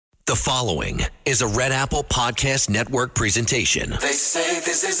The following is a Red Apple Podcast Network presentation. They say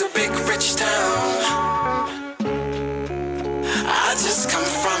this is a big rich town. I just come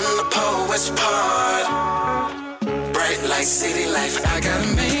from the poet's part. Bright light, city life, I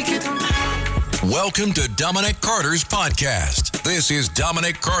gotta make it. Welcome to Dominic Carter's podcast. This is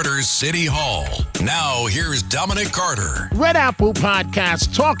Dominic Carter's City Hall. Now, here's Dominic Carter. Red Apple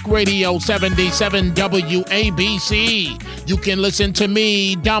Podcast, Talk Radio 77 WABC. You can listen to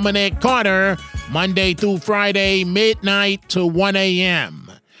me, Dominic Carter, Monday through Friday, midnight to 1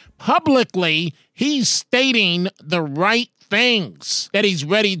 a.m. Publicly, he's stating the right things, that he's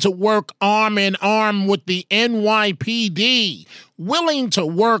ready to work arm in arm with the NYPD, willing to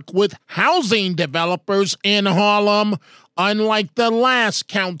work with housing developers in Harlem, unlike the last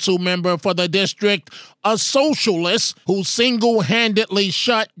council member for the district, a socialist who single-handedly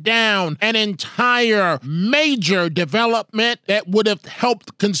shut down an entire major development that would have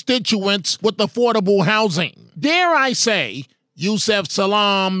helped constituents with affordable housing. Dare I say, Yesuf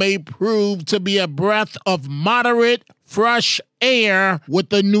Salaam may prove to be a breath of moderate, fresh air with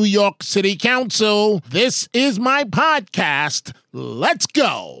the New York City Council. This is my podcast. Let's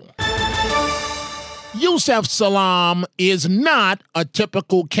go. Yesuf Salaam is not a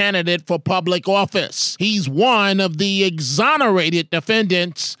typical candidate for public office. He's one of the exonerated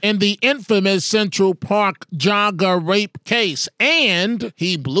defendants in the infamous Central Park jogger rape case, and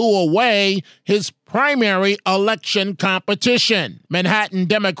he blew away his primary election competition. Manhattan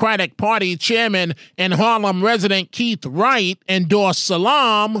Democratic Party chairman and Harlem resident Keith Wright endorsed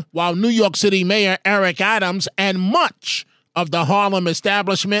Salaam, while New York City Mayor Eric Adams and much of the Harlem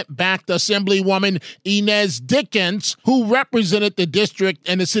establishment backed Assemblywoman Inez Dickens, who represented the district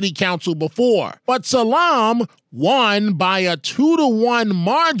and the city council before. But Salaam won by a 2-1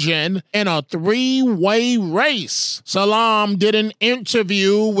 margin in a three-way race. Salaam did an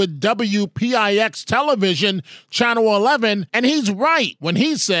interview with WPIX television, Channel 11, and he's right when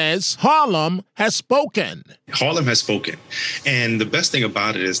he says Harlem has spoken. Harlem has spoken. And the best thing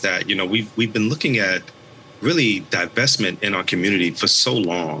about it is that, we've been looking at really divestment in our community for so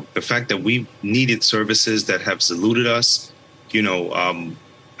long. The fact that we've needed services that have saluted us,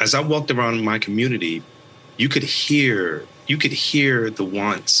 as I walked around my community, you could hear the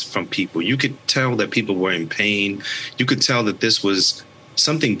wants from people. You could tell that people were in pain. You could tell that this was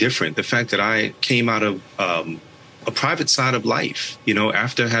something different. The fact that I came out of a private side of life,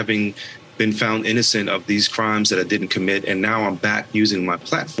 after having been found innocent of these crimes that I didn't commit. And now I'm back using my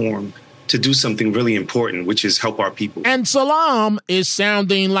platform to do something really important, which is help our people. And Salaam is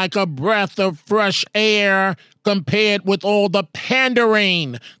sounding like a breath of fresh air compared with all the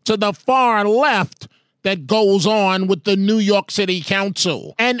pandering to the far left that goes on with the New York City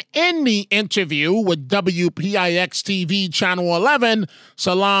Council. And in the interview with WPIX TV Channel 11,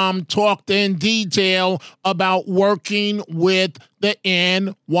 Salaam talked in detail about working with the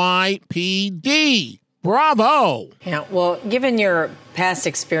NYPD. Bravo. Yeah, well, given your past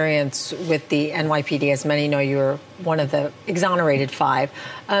experience with the NYPD, as many know, you're one of the exonerated 5.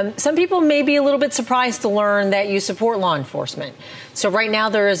 Some people may be a little bit surprised to learn that you support law enforcement. So right now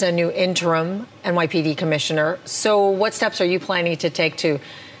there is a new interim NYPD commissioner. So what steps are you planning to take to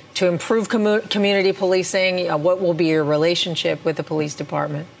improve community policing? What will be your relationship with the police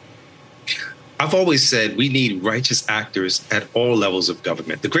department? I've always said we need righteous actors at all levels of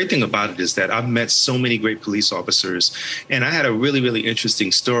government. The great thing about it is that I've met so many great police officers, and I had a really, really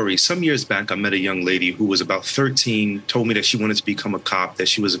interesting story. Some years back, I met a young lady who was about 13, told me that she wanted to become a cop, that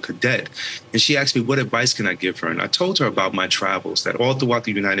she was a cadet. And she asked me, what advice can I give her? And I told her about my travels, that all throughout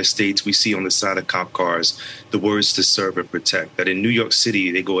the United States, we see on the side of cop cars the words to serve and protect, that in New York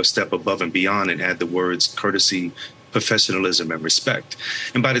City, they go a step above and beyond and add the words courtesy, professionalism, and respect.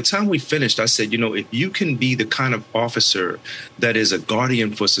 And by the time we finished, I said, if you can be the kind of officer that is a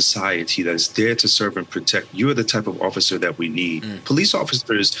guardian for society, that is there to serve and protect, you're the type of officer that we need. Police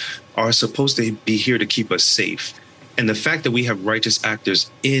officers are supposed to be here to keep us safe. And the fact that we have righteous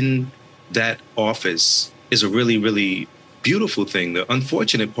actors in that office is a really, really beautiful thing. The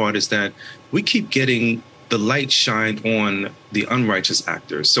unfortunate part is that we keep getting the light shined on the unrighteous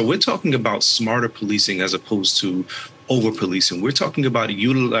actors. So we're talking about smarter policing as opposed to over-policing. We're talking about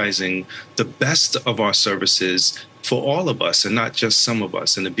utilizing the best of our services for all of us and not just some of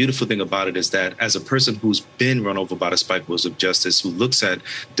us. And the beautiful thing about it is that as a person who's been run over by the spike wheels of justice, who looks at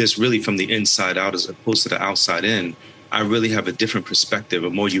this really from the inside out as opposed to the outside in, I really have a different perspective, a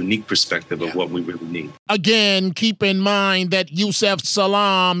more unique perspective of what we really need. Again, keep in mind that Yesuf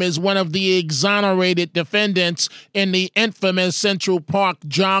Salaam is one of the exonerated defendants in the infamous Central Park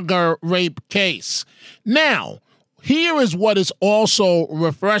jogger rape case. Now, Here is what is also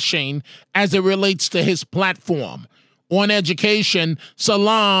refreshing as it relates to his platform. On education,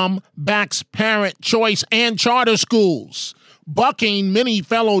 Salaam backs parent choice and charter schools, bucking many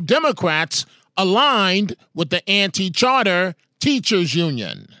fellow Democrats aligned with the anti-charter teachers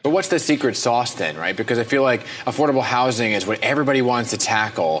union. But what's the secret sauce then, right? Because I feel like affordable housing is what everybody wants to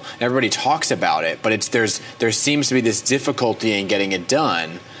tackle. Everybody talks about it, but there seems to be this difficulty in getting it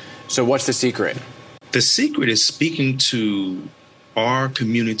done. So what's the secret? The secret is speaking to our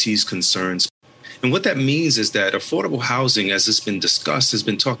community's concerns. And what that means is that affordable housing, as it's been discussed, has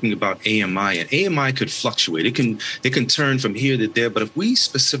been talking about AMI, and AMI could fluctuate. It can turn from here to there. But if we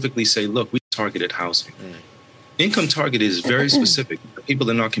specifically say, look, we targeted housing. Income target is very specific. People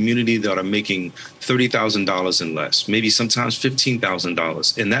in our community that are making $30,000 and less, maybe sometimes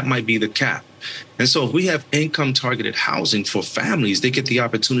 $15,000, and that might be the cap. And so if we have income targeted housing for families, they get the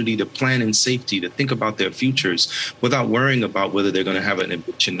opportunity to plan in safety, to think about their futures without worrying about whether they're going to have an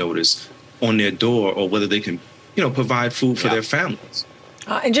eviction notice on their door or whether they can, provide food for their families.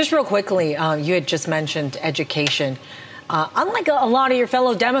 And just real quickly, you had just mentioned education. Unlike a lot of your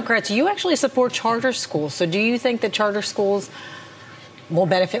fellow Democrats, you actually support charter schools. So do you think that charter schools will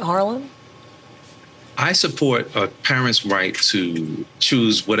benefit Harlem? I support a parent's right to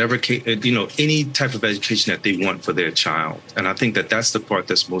choose whatever, any type of education that they want for their child. And I think that that's the part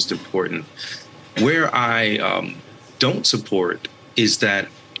that's most important. Where I don't support is that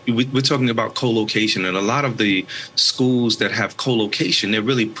we're talking about co-location, and a lot of the schools that have co-location, they're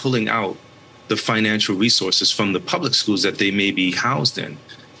really pulling out the financial resources from the public schools that they may be housed in.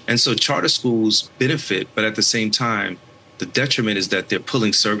 And so charter schools benefit, but at the same time, the detriment is that they're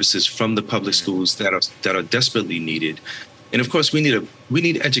pulling services from the public schools that are desperately needed. And of course, we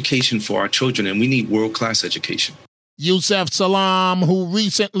need education for our children, and we need world-class education. Yesuf Salaam, who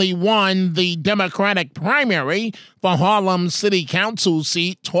recently won the Democratic primary for Harlem City Council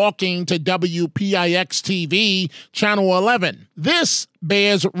seat, talking to WPIX-TV, Channel 11. This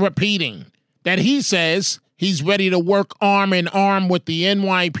bears repeating, that he says he's ready to work arm in arm with the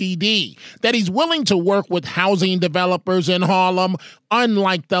NYPD, that he's willing to work with housing developers in Harlem,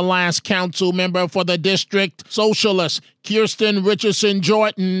 unlike the last council member for the district, socialist Kirsten Richardson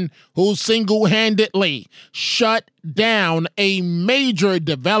Jordan, who single-handedly shut down a major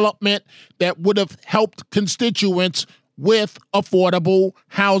development that would have helped constituents with affordable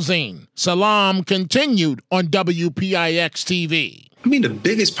housing. Salaam continued on WPIX-TV. I mean, the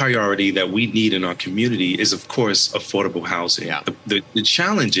biggest priority that we need in our community is, of course, affordable housing. Yeah. The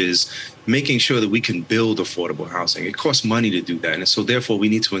challenge is making sure that we can build affordable housing. It costs money to do that. And so therefore, we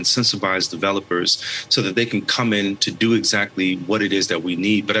need to incentivize developers so that they can come in to do exactly what it is that we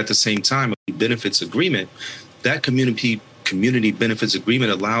need. But at the same time, a benefits agreement, that community benefits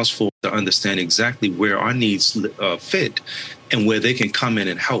agreement allows for to understand exactly where our needs fit and where they can come in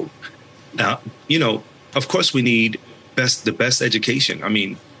and help. Now, of course, we need the best education. I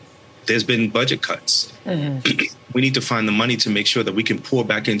mean, there's been budget cuts. Mm-hmm. We need to find the money to make sure that we can pour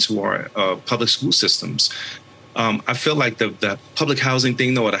back into our public school systems. I feel like the public housing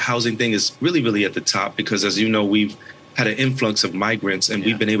thing, or the housing thing, is really, really at the top because, as you know, we've had an influx of migrants and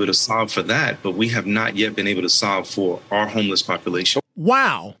we've been able to solve for that, but we have not yet been able to solve for our homeless population.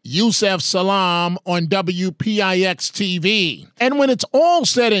 Wow, Yesuf Salaam on WPIX-TV. And when it's all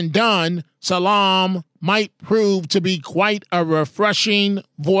said and done, Salaam might prove to be quite a refreshing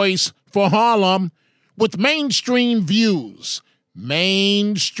voice for Harlem with mainstream views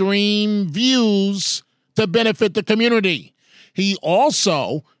to benefit the community. He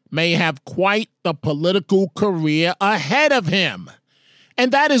also may have quite the political career ahead of him.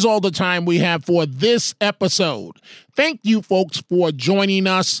 And that is all the time we have for this episode. Thank you, folks, for joining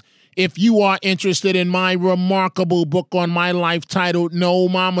us. If you are interested in my remarkable book on my life titled No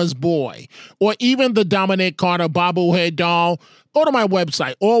Mama's Boy, or even the Dominic Carter bobblehead doll, go to my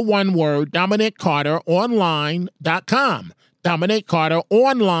website, all one word, DominicCarterOnline.com.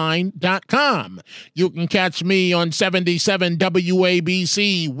 DominicCarterOnline.com. You can catch me on 77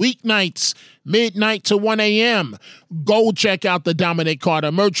 WABC weeknights, midnight to 1 a.m. Go check out the Dominic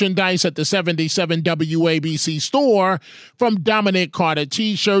Carter merchandise at the 77 WABC store, from Dominic Carter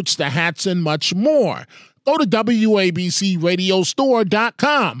t-shirts to hats and much more. Go to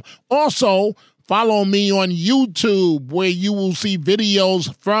WABCRadiostore.com. Also, follow me on YouTube, where you will see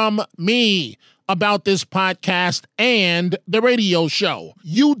videos from me about this podcast and the radio show.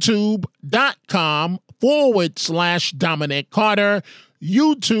 YouTube.com/Dominic Carter.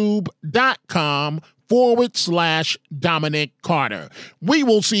 YouTube.com/Dominic Carter. We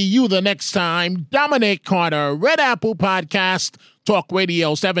will see you the next time. Dominic Carter, Red Apple Podcast, Talk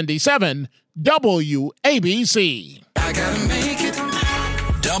Radio 77 WABC. I gotta make it.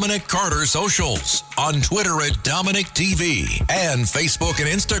 Dominic Carter Socials on Twitter at Dominic TV and Facebook and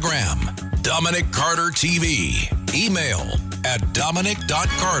Instagram. Dominic Carter TV. Email at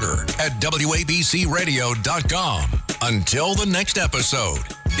dominic.carter@wabcradio.com. Until the next episode,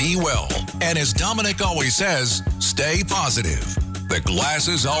 be well. And as Dominic always says, stay positive. The glass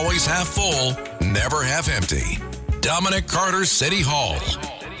is always half full, never half empty. Dominic Carter City Hall.